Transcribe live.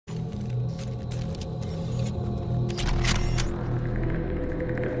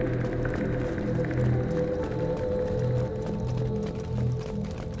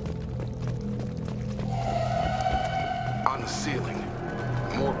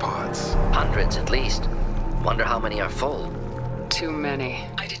pods? Hundreds at least. Wonder how many are full. Too many.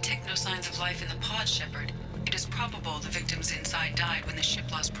 I detect no signs of life in the pod, Shepard. It is probable the victims inside died when the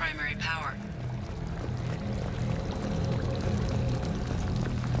ship lost primary power.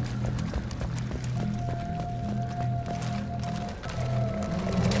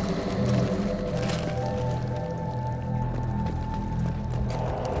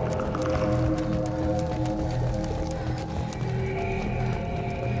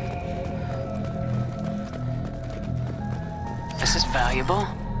 This is valuable.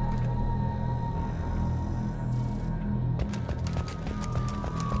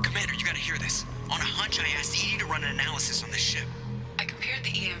 Commander, you gotta hear this. On a hunch, I asked Edie to run an analysis on this ship. I compared the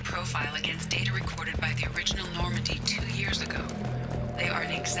EM profile against data recorded by the original Normandy 2 years ago. They are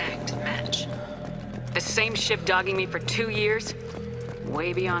an exact match. The same ship dogging me for 2 years?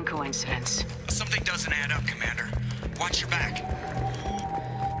 Way beyond coincidence. Something doesn't add up, Commander. Watch your back.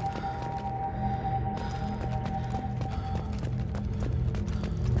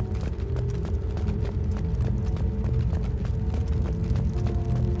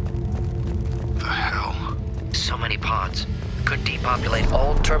 The hell? So many pods. Could depopulate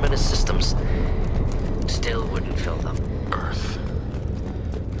all terminus systems. Still wouldn't fill them. Earth.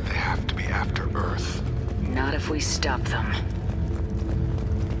 They have to be after Earth. Not if we stop them.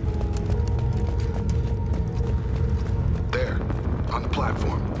 There. On the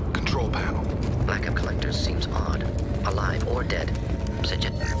platform. Control panel. Backup collectors seems odd. Alive or dead.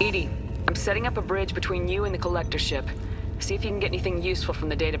 Edie, I'm setting up a bridge between you and the collector ship. See if you can get anything useful from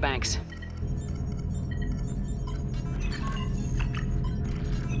the databanks.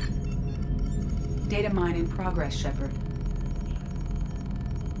 Data mine in progress, Shepard.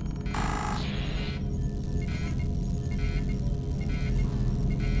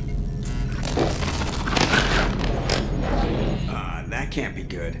 That can't be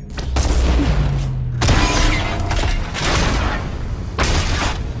good.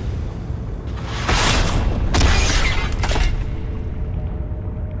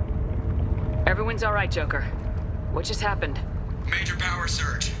 Everyone's all right, Joker. What just happened? Major power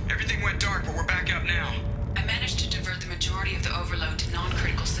surge. Everything went dark, but we're back up now. I managed to divert the majority of the overload to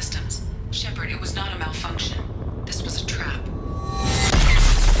non-critical systems. Shepard, it was not a malfunction. This was a trap.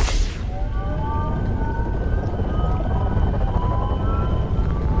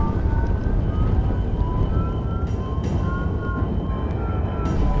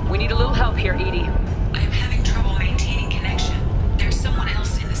 We need a little help here, Edie. I am having trouble maintaining connection. There's someone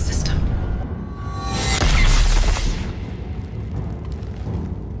else in the system.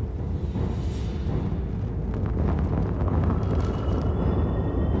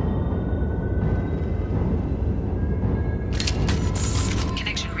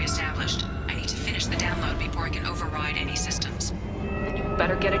 Connection reestablished. I need to finish the download before I can override any systems. Then you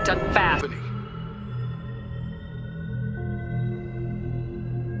better get it done fast.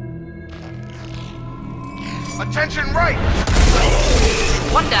 Attention right!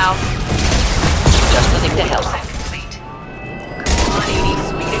 One down. Just nothing to help. Complete. Come on, Edie,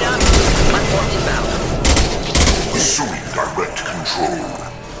 speed it up. One more inbound. Assuming direct control.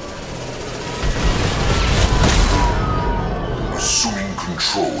 Assuming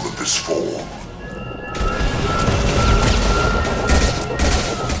control of this form.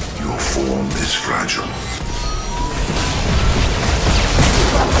 Your form is fragile.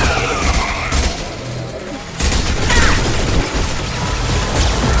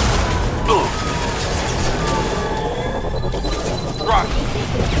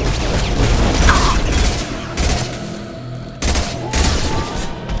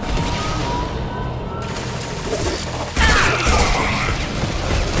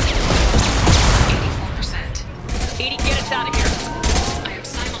 Edie, get us out of here. I am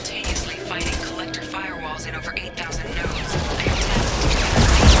simultaneously fighting collector firewalls in over 8,000 nodes. I am tasked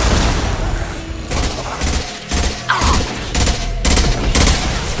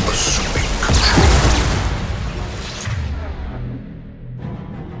Assuming control.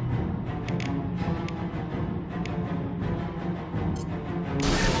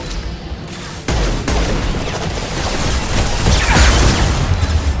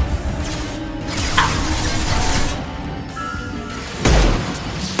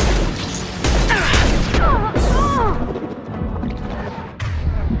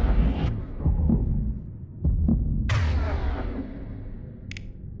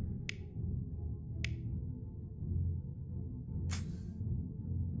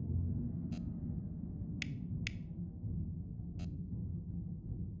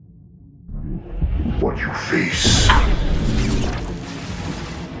 What you face.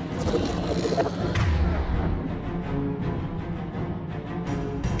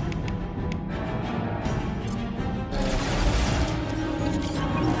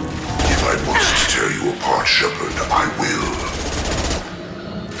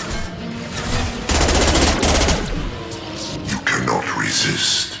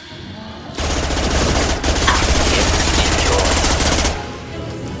 resist.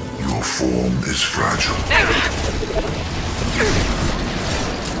 Your form is fragile.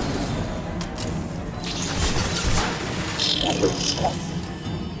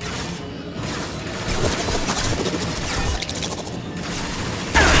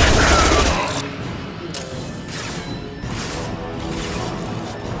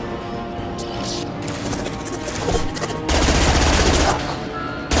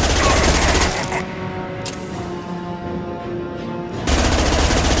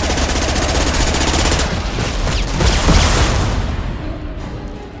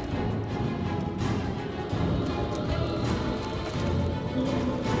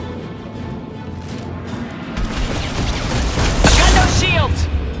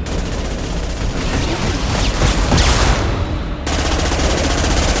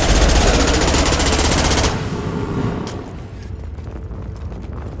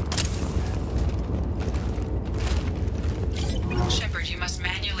 Shepard, you must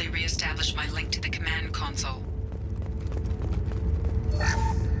manually re-establish my link to the command console.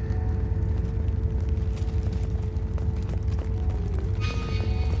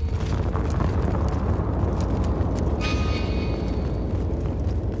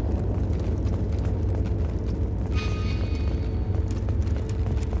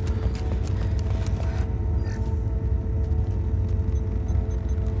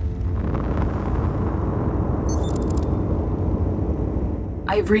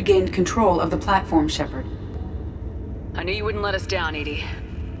 I have regained control of the platform, Shepard. I knew you wouldn't let us down, Edie.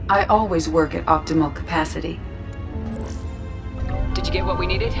 I always work at optimal capacity. Did you get what we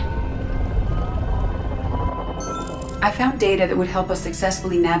needed? I found data that would help us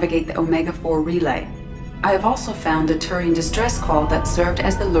successfully navigate the Omega-4 relay. I have also found a Turian distress call that served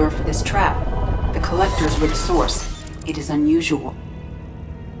as the lure for this trap. The collectors were the source. It is unusual.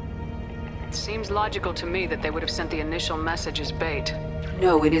 It seems logical to me that they would have sent the initial message as bait.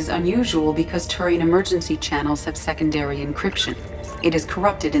 No, it is unusual because Turian emergency channels have secondary encryption. It is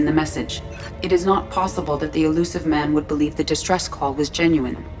corrupted in the message. It is not possible that the elusive man would believe the distress call was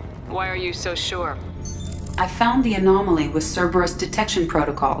genuine. Why are you so sure? I found the anomaly with Cerberus detection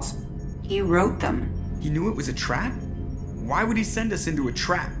protocols. He wrote them. He knew it was a trap? Why would he send us into a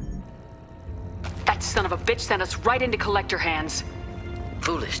trap? That son of a bitch sent us right into collector hands.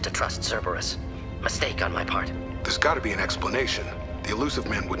 Foolish to trust Cerberus. Mistake on my part. There's got to be an explanation. The elusive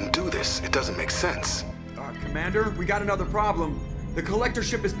man wouldn't do this. It doesn't make sense. Commander, we got another problem. The collector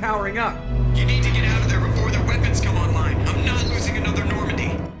ship is powering up. You need to get out of there before their weapons come online. I'm not losing another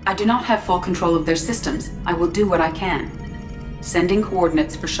Normandy. I do not have full control of their systems. I will do what I can. Sending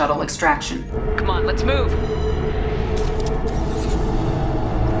coordinates for shuttle extraction. Come on, let's move.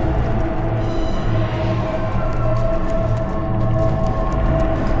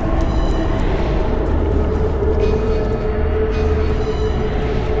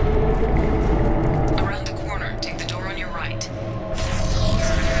 Around the corner, take the door on your right.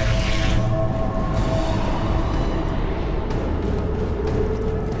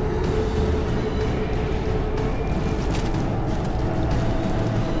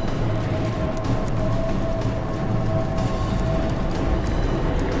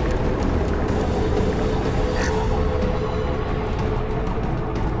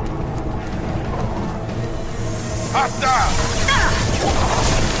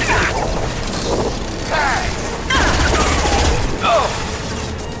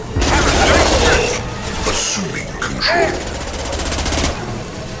 Assuming control.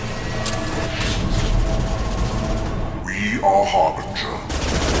 We are Harbinger.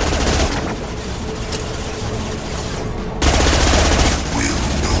 Will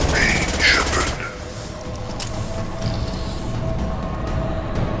no pain, Shepard.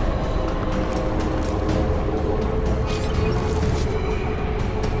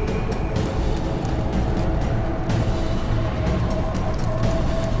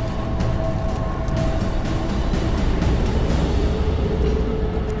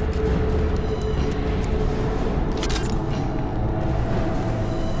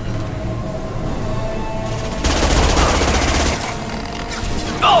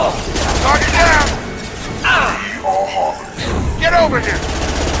 Target down! We are Harbinger. Get over here!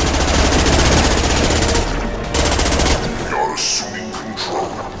 We are assuming control.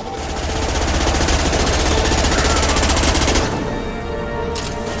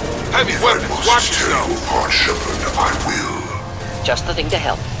 Heavy weapons, Must watch tear yourself! you apart, Shepard. I will. Just the thing to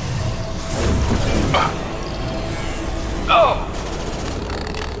help. Oh!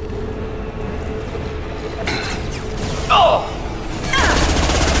 Oh!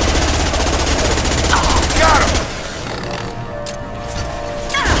 Got him!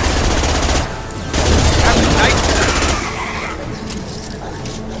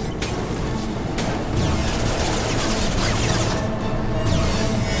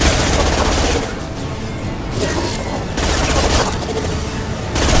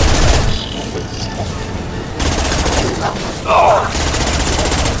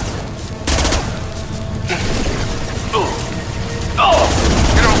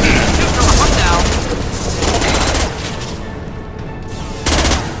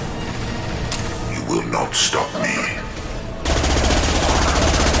 will not stop me.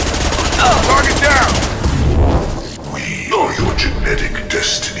 Target down! We are your genetic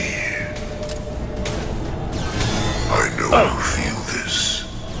destiny. I know you feel